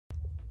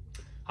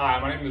Hi,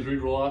 my name is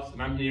Reed Roloffs,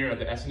 and I'm here at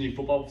the SNU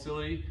Football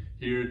Facility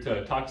here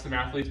to talk to some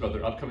athletes about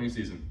their upcoming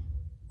season.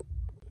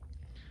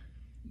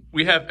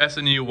 We have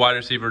SNU wide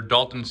receiver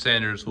Dalton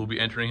Sanders, who will be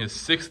entering his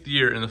 6th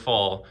year in the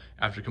fall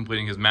after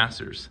completing his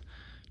master's.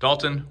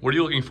 Dalton, what are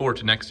you looking forward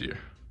to next year?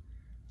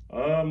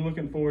 I'm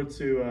looking forward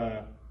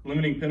to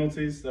limiting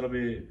penalties. That'll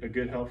be a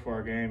good help for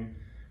our game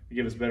to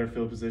give us better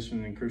field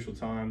position in crucial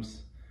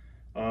times.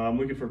 I'm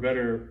looking for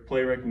better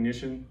play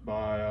recognition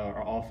by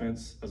our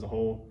offense as a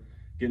whole,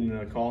 getting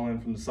the call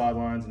in from the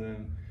sidelines and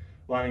then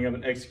lining up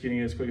and executing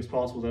it as quick as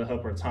possible to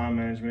help our time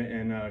management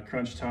in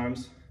crunch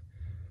times.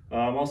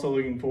 I'm also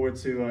looking forward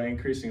to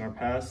increasing our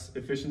pass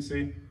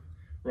efficiency,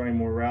 running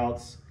more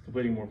routes,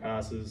 completing more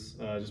passes,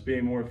 just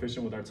being more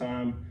efficient with our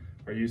time,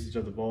 our usage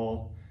of the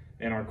ball,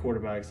 and our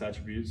quarterback's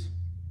attributes.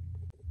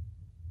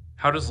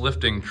 How does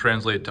lifting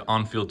translate to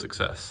on-field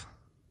success?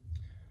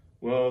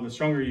 Well, the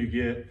stronger you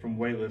get from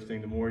weightlifting,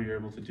 the more you're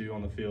able to do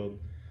on the field.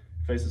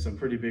 Facing some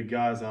pretty big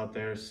guys out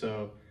there,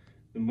 so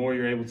the more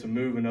you're able to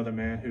move another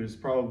man who's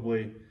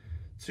probably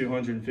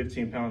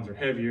 215 pounds or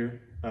heavier,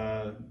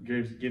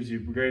 gives you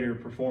greater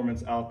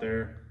performance out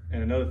there.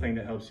 And another thing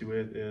that helps you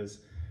with is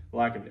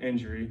lack of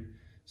injury.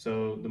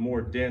 So the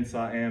more dense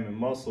I am in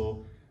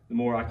muscle, the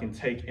more I can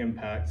take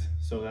impact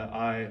so that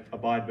I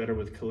abide better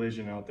with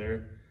collision out there.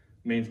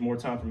 It means more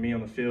time for me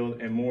on the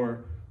field and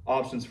more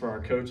options for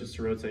our coaches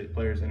to rotate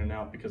players in and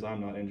out because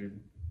I'm not injured.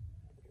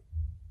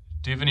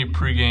 Do you have any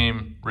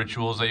pre-game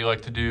rituals that you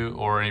like to do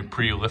or any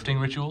pre-lifting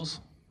rituals?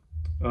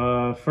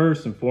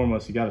 First and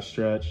foremost, you got to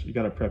stretch. You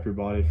got to prep your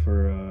body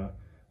for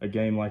a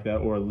game like that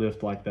or a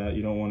lift like that.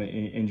 You don't want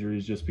any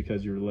injuries just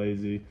because you're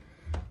lazy.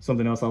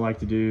 Something else I like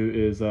to do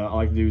is I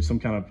like to do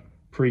some kind of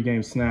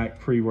pre-game snack,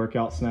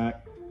 pre-workout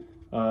snack.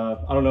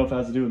 I don't know if it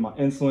has to do with my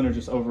insulin or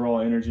just overall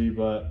energy,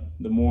 but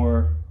the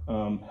more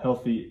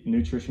healthy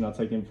nutrition I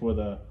take in for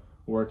the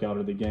workout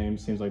or the game,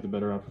 seems like the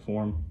better I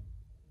perform.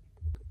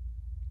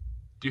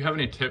 Do you have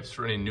any tips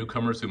for any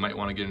newcomers who might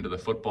want to get into the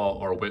football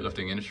or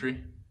weightlifting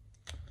industry?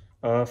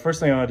 First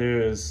thing I do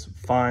is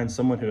find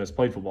someone who has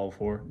played football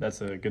before.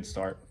 That's a good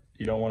start.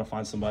 You don't want to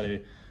find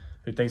somebody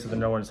who thinks that they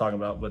know what they're talking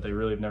about, but they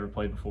really have never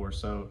played before.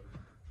 So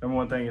number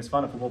one thing is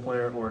find a football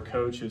player or a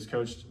coach who's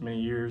coached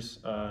many years.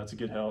 It's a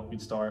good help,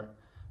 good start.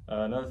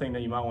 Another thing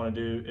that you might want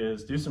to do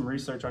is do some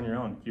research on your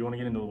own. If you want to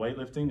get into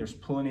weightlifting, there's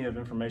plenty of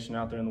information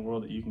out there in the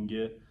world that you can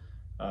get.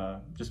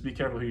 Just be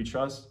careful who you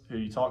trust, who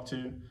you talk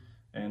to,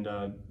 and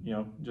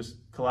just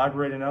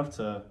collaborate enough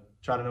to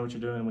try to know what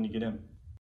you're doing when you get in.